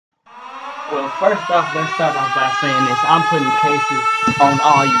Well, first off, let's start off by saying this. I'm putting cases on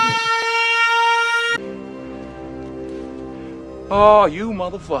all you niggas. Oh, you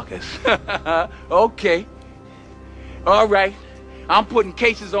motherfuckers. Okay. All right. I'm putting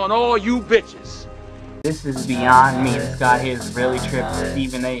cases on all you bitches. This is beyond me. This guy here is really tripping.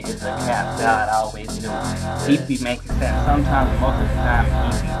 Stephen A is a cap god. I always do. He be making sense. Sometimes, most of the time, he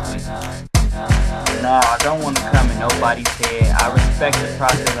be tweaking. No, I don't want to come in nobody's head. I respect the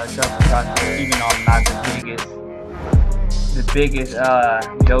process. I trust the process, even though I'm not the biggest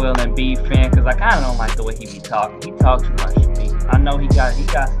Joel Embiid fan, because I kind of don't like the way he be talking. He talks too much to me. I know he got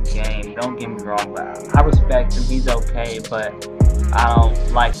some game. Don't get me wrong, but I respect him. He's okay, but I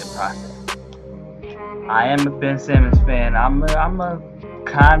don't like the process. I am a Ben Simmons fan. I'm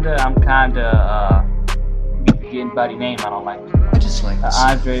kinda forgetting about his name. I don't like him. I just like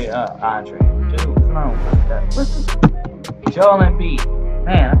Andre. Dude, come on. What's his name? Joel Embiid.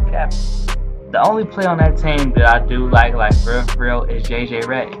 Man, I'm capping. The only play on that team that I do like for real, is JJ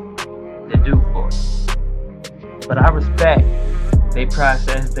Redick. The dude for it. But I respect. They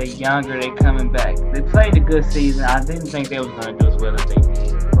process. They younger. They coming back. They played a good season. I didn't think they was gonna do as well as they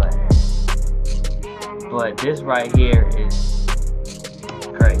did, but this right here is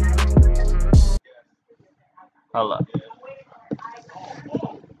crazy. Hold up.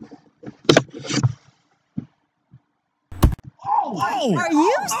 Are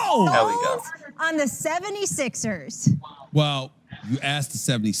you sold There we go. on the 76ers? Well, you asked the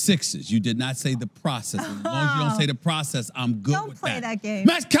 76ers. You did not say the process. As long as you don't say the process, I'm good Don't with play that. that game.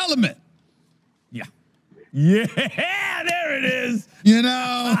 Max Kellerman. Yeah. Yeah, there it is. You know,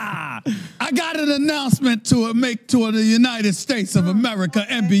 I got an announcement to make to the United States of America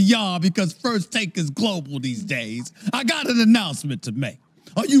and beyond, because First Take is global these days. I got an announcement to make.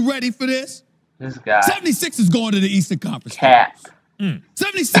 Are you ready for this? This guy. 76ers going to the Eastern Conference Cap. Finals.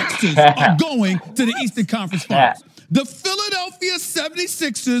 76ers are going to the Eastern Conference Finals. The Philadelphia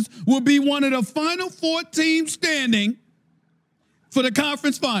 76ers will be one of the final 4 teams standing for the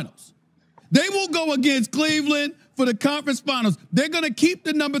conference finals. They will go against Cleveland for the conference finals. They're going to keep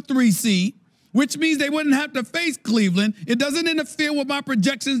the number 3 seed, which means they wouldn't have to face Cleveland. It doesn't interfere with my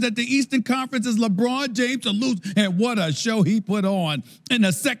projections that the Eastern Conference is LeBron James to lose. And what a show he put on in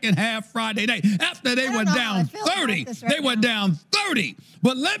the second half Friday night. After they were down 30. They were down 30.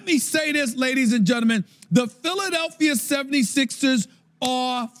 But let me say this, ladies and gentlemen. The Philadelphia 76ers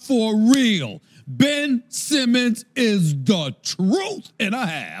are for real. Ben Simmons is the truth and a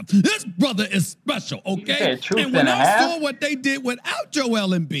half. This brother is special, okay? And when I saw what they did without Joel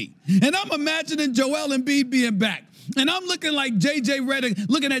Embiid, and I'm imagining Joel Embiid being back, and I'm looking like JJ Redick,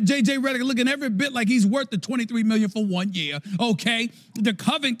 looking every bit like he's worth the $23 million for 1 year, okay? The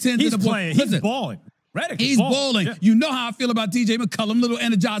Covingtons. He's playing. He's balling. Redick He's balling. Yeah. You know how I feel about TJ McCollum. Little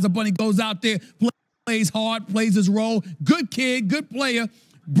Energizer Bunny goes out there, plays hard, plays his role. Good kid, good player.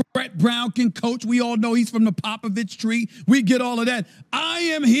 Brett Brown can coach. We all know he's from the Popovich tree. We get all of that. I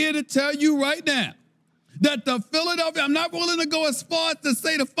am here to tell you right now that the Philadelphia, I'm not willing to go as far as to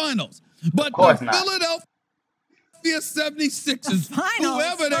say the finals, but the Philadelphia 76ers,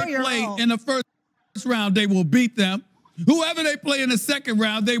 whoever they play in the first round, they will beat them. Whoever they play in the second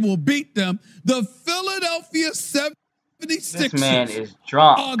round, they will beat them. The Philadelphia 76ers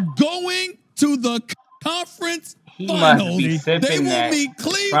are going to the conference finals. They will meet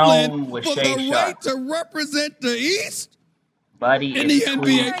Cleveland for the right to represent the East in the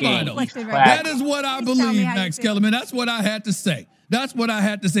NBA Finals. That is what I believe, Max Kellerman. That's what I had to say. That's what I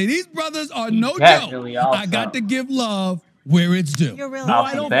had to say. These brothers are no joke. I got to give love where it's due. No,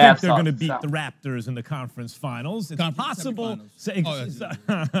 I don't think they're going to beat the Raptors in the conference finals. It's possible.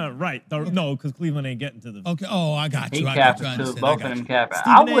 Right. No, because Cleveland ain't getting to the. Okay. Oh, I got you. Both of them capping.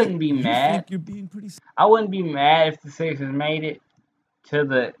 I wouldn't be mad. I wouldn't be mad if the Sixers made it to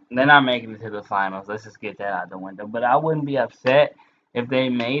the. They're not making it to the finals. Let's just get that out the window. But I wouldn't be upset if they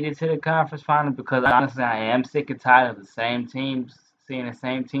made it to the conference finals, because honestly, I am sick and tired of the same teams, seeing the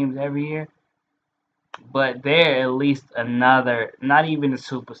same teams every year. But they're at least another, not even a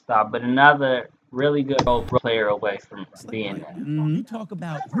superstar, but another really good role player away from being there. You talk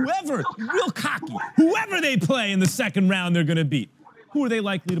about whoever, real cocky, whoever they play in the second round, they're going to beat. Who are they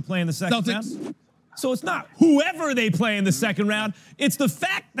likely to play in the second round? So it's not whoever they play in the second round. It's the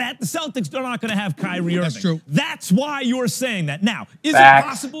fact that the Celtics are not going to have Kyrie Irving. That's true. That's why you're saying that. Now, is it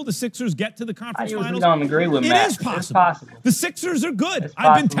possible the Sixers get to the conference finals? I usually don't agree with Matt. It is possible. It's possible. The Sixers are good.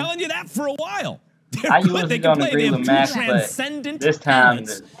 I've been telling you that for a while. I usually don't agree with Max, but this time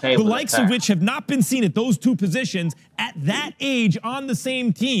the likes of which have not been seen at those two positions at that age on the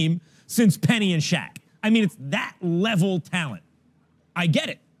same team since Penny and Shaq. I mean, it's that level talent. I get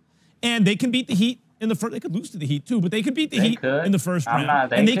it. And they can beat the Heat in the first. They could lose to the Heat too, but they could beat the Heat in the first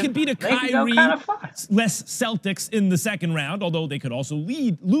round. And they could beat a Kyrie-less Celtics in the second round, although they could also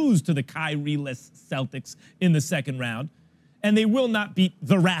lose to the Kyrie-less Celtics in the second round. And they will not beat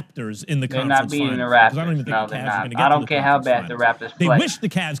the Raptors in the conference finals. They're not beating the Raptors. I don't even think the Cavs are going to get to the conference finals. I don't care how bad the Raptors play. They wish the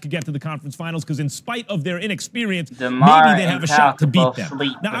Cavs could get to the conference finals because in spite of their inexperience, maybe they have a shot to beat them.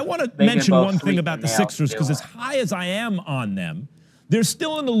 Now, I want to mention one thing about the Sixers because as high as I am on them, they're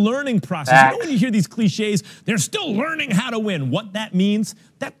still in the learning process. You know when you hear these cliches, they're still learning how to win. What that means,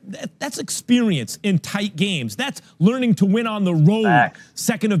 that's experience in tight games. That's learning to win on the road,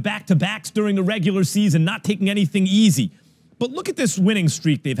 second of back-to-backs during the regular season, not taking anything easy. But look at this winning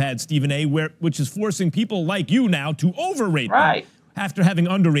streak they've had, Stephen A., which is forcing people like you now to overrate them after having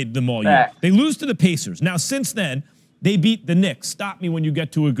underrated them all year. They lose to the Pacers. Now, since then, they beat the Knicks. Stop me when you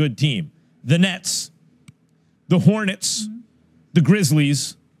get to a good team. The Nets, the Hornets, the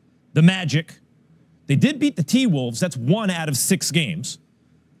Grizzlies, the Magic. They did beat the T-Wolves. That's 1 out of 6 games.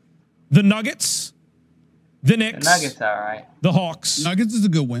 The Nuggets, the Knicks. The Nuggets, all right. The Hawks. Nuggets is a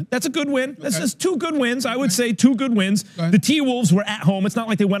good win. That's a good win. That's just 2 good wins. I would say 2 good wins. The T-Wolves were at home. It's not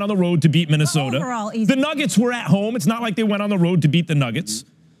like they went on the road to beat Minnesota. Overall, easy. The Nuggets were at home. It's not like they went on the road to beat the Nuggets.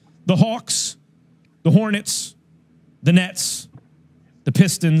 The Hawks, the Hornets, the Nets, the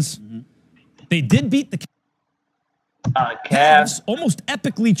Pistons. They did beat the Cavs. Almost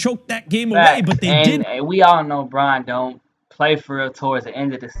epically choked that game away, but they did. And we all know Bron don't play for real towards the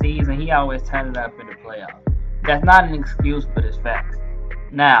end of the season. He always turns it up in the playoffs. That's not an excuse, but it's facts.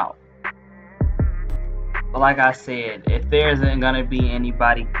 Now, like I said, if there isn't gonna be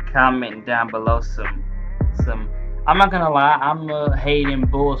anybody commenting down below some, I'm not gonna lie, I'm a hating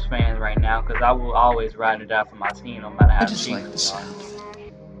Bulls fan right now because I will always ride it out for my team, no matter how cheap we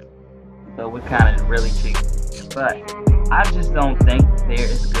are. But we're kind of really cheap. But I just don't think they're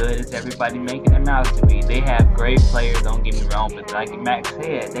as good as everybody making them out to be. They have great players, don't get me wrong, but like Max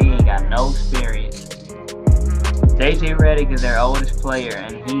said, they ain't got no experience. JJ Redick is their oldest player,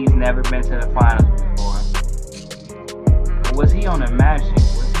 and he's never been to the finals before. Was he on the Magic?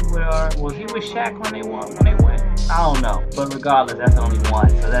 Was he with Shaq when they won? I don't know. But regardless, that's only one,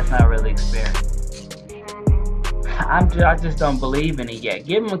 so that's not really experience. I just don't believe in it yet.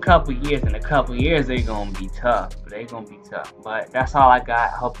 Give them a couple years. In a couple years, they're gonna be tough. But that's all I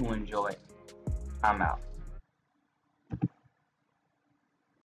got. Hope you enjoy it. I'm out.